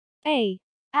A.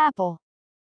 Apple.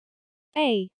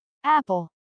 A. Apple.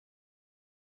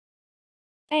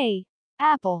 A.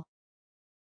 Apple.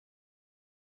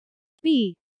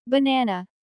 B. Banana.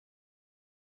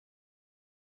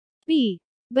 B.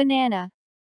 Banana.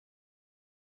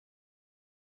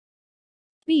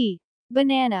 B.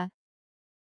 Banana.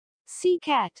 C.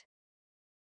 Cat.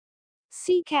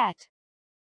 C. Cat.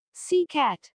 C.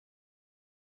 Cat.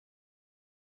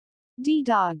 D.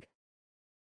 Dog.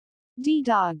 D.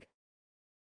 Dog.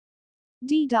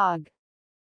 D. Dog.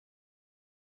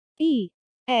 E.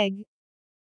 Egg.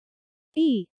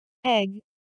 E. Egg.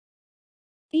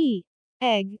 E.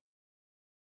 Egg.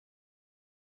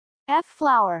 F.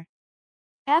 Flower.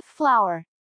 F. Flower.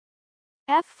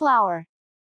 F. Flower.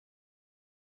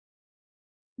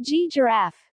 G.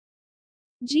 Giraffe.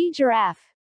 G.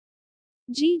 Giraffe.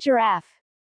 G. Giraffe.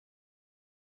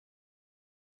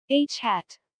 H.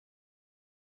 Hat.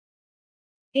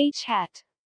 H. Hat.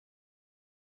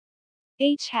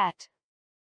 H. Hat.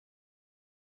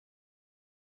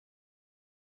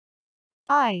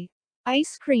 I.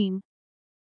 Ice cream.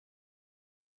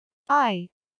 I.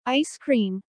 Ice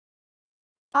cream.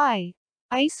 I.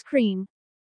 Ice cream.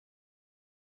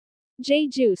 J.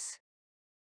 Juice.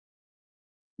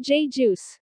 J.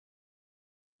 Juice.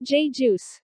 J.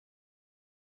 Juice.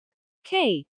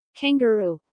 K.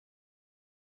 Kangaroo.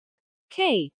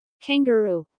 K.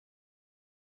 Kangaroo.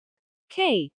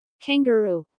 K.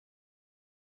 Kangaroo.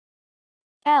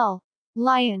 L.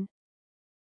 Lion.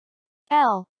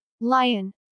 L.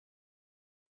 Lion.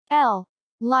 L.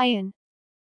 Lion.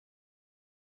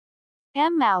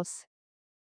 M. Mouse.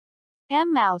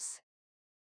 M. Mouse.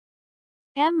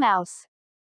 M. Mouse.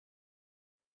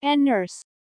 N. Nurse.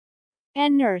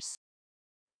 N. Nurse.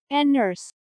 N.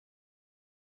 Nurse.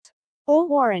 O.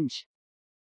 Orange.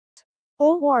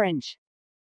 O. Orange.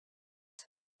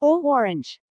 O.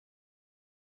 Orange.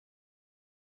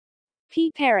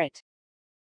 P. Parrot.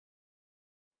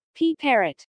 P.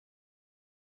 Parrot.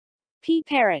 P.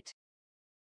 Parrot.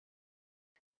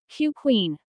 Q.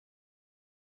 Queen.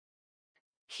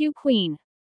 Q. Queen.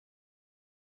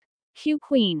 Q.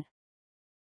 Queen.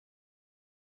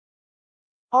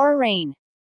 R. Rain.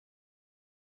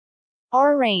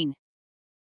 R. Rain.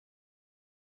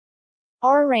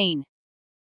 R. Rain.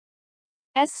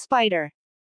 S. Spider.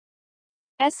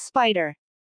 S. Spider.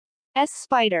 S.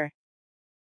 Spider.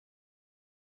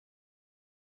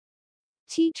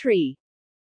 T. Tree.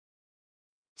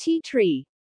 T. Tree.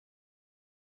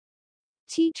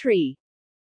 T. Tree.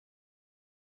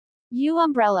 U.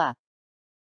 Umbrella.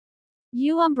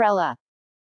 U. Umbrella.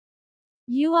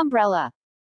 U. Umbrella.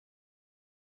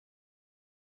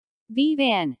 V.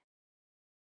 Van.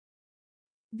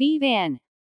 V. Van.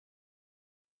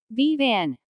 V.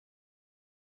 Van.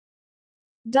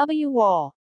 W.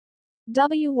 Wall.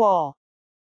 W. Wall.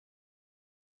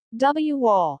 W.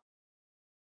 Wall.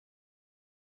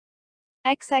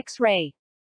 X. X-ray.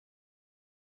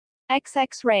 X.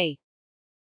 X-ray.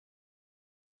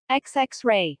 X.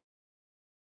 X-ray.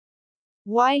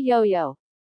 Y. Yo-yo.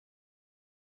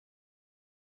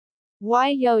 Y.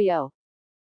 Yo-yo.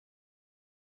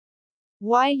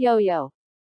 Y. Yo-yo.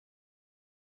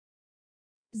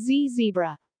 Z.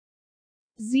 Zebra.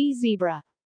 Z. Zebra.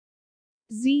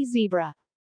 Z. Zebra.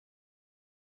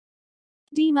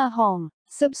 Dima Home.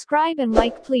 Subscribe and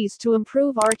like please to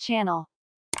improve our channel.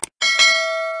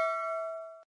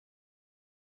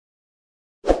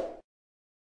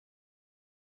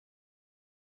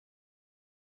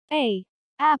 A.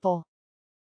 Apple.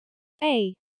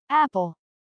 A. Apple.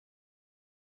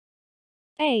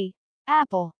 A.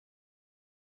 Apple.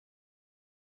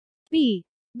 B.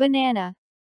 Banana.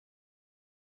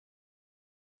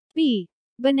 B.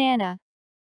 Banana.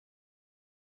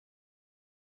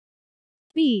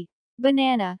 B.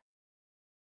 Banana.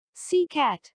 C.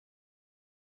 Cat.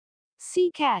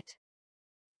 C. Cat.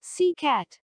 C.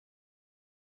 Cat.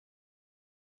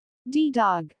 D.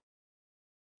 Dog.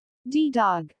 D.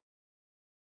 Dog.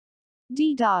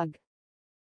 D. Dog.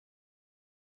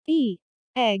 E.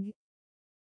 Egg.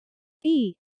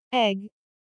 E. Egg.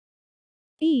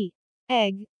 E.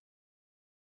 Egg.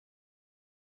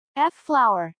 F.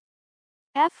 Flower.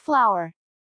 F. Flower.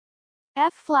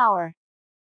 F. Flower.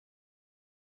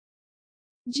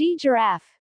 G.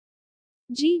 Giraffe.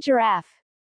 G. Giraffe.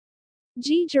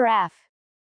 G. Giraffe.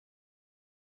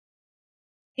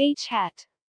 H. Hat.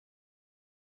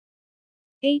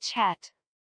 H. Hat.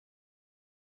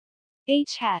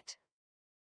 H. Hat.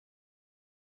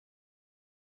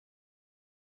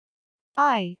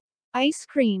 I. Ice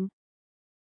cream.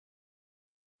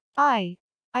 I.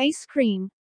 Ice cream.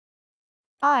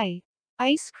 I.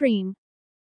 Ice cream.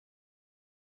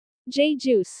 J.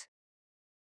 Juice.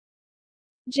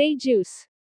 J juice.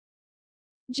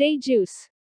 J juice.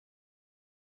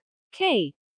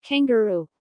 K kangaroo.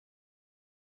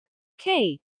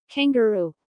 K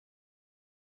kangaroo.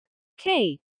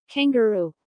 K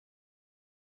kangaroo.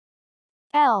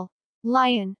 L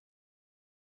lion.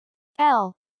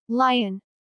 L lion.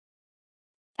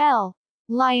 L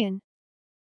lion.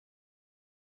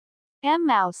 M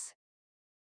mouse.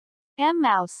 M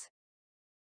mouse.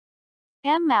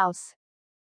 M mouse.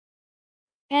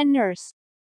 N nurse.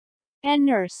 N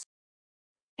nurse.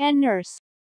 N nurse.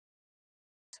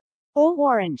 O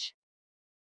orange.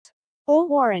 O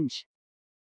orange.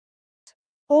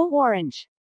 O orange.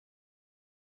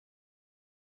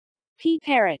 P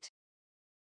parrot.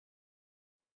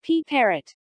 P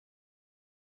parrot.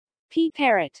 P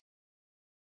parrot.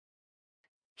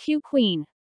 Q queen.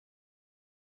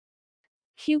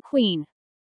 Q queen.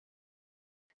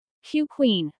 Q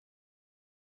queen.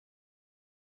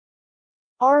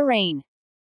 R rain.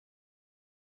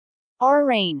 R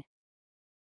rain.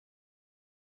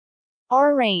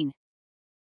 R rain.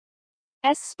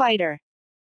 S spider.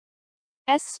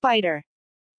 S spider.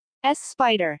 S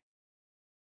spider.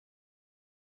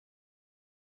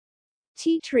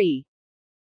 T tree.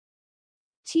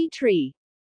 T tree.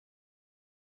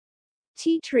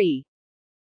 T tree.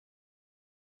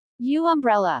 U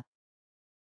umbrella.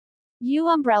 U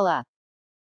umbrella.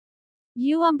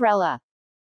 U umbrella.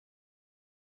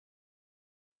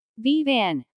 V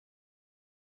van.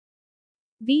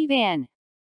 V van.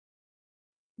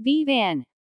 V van.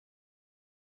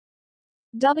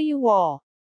 W wall.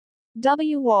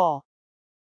 W wall.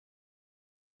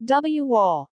 W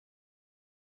wall.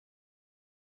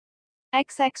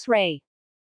 XX ray.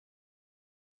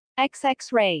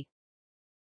 XX ray.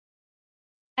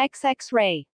 XX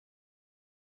ray.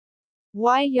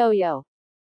 Y yo-yo.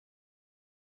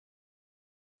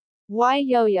 Y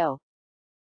yo-yo.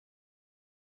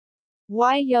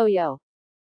 Y yo-yo.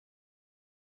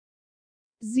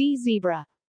 Z zebra.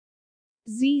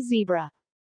 Z zebra.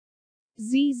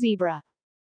 Z zebra.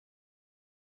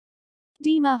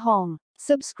 Dima home.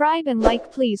 Subscribe and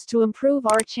like please to improve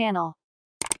our channel.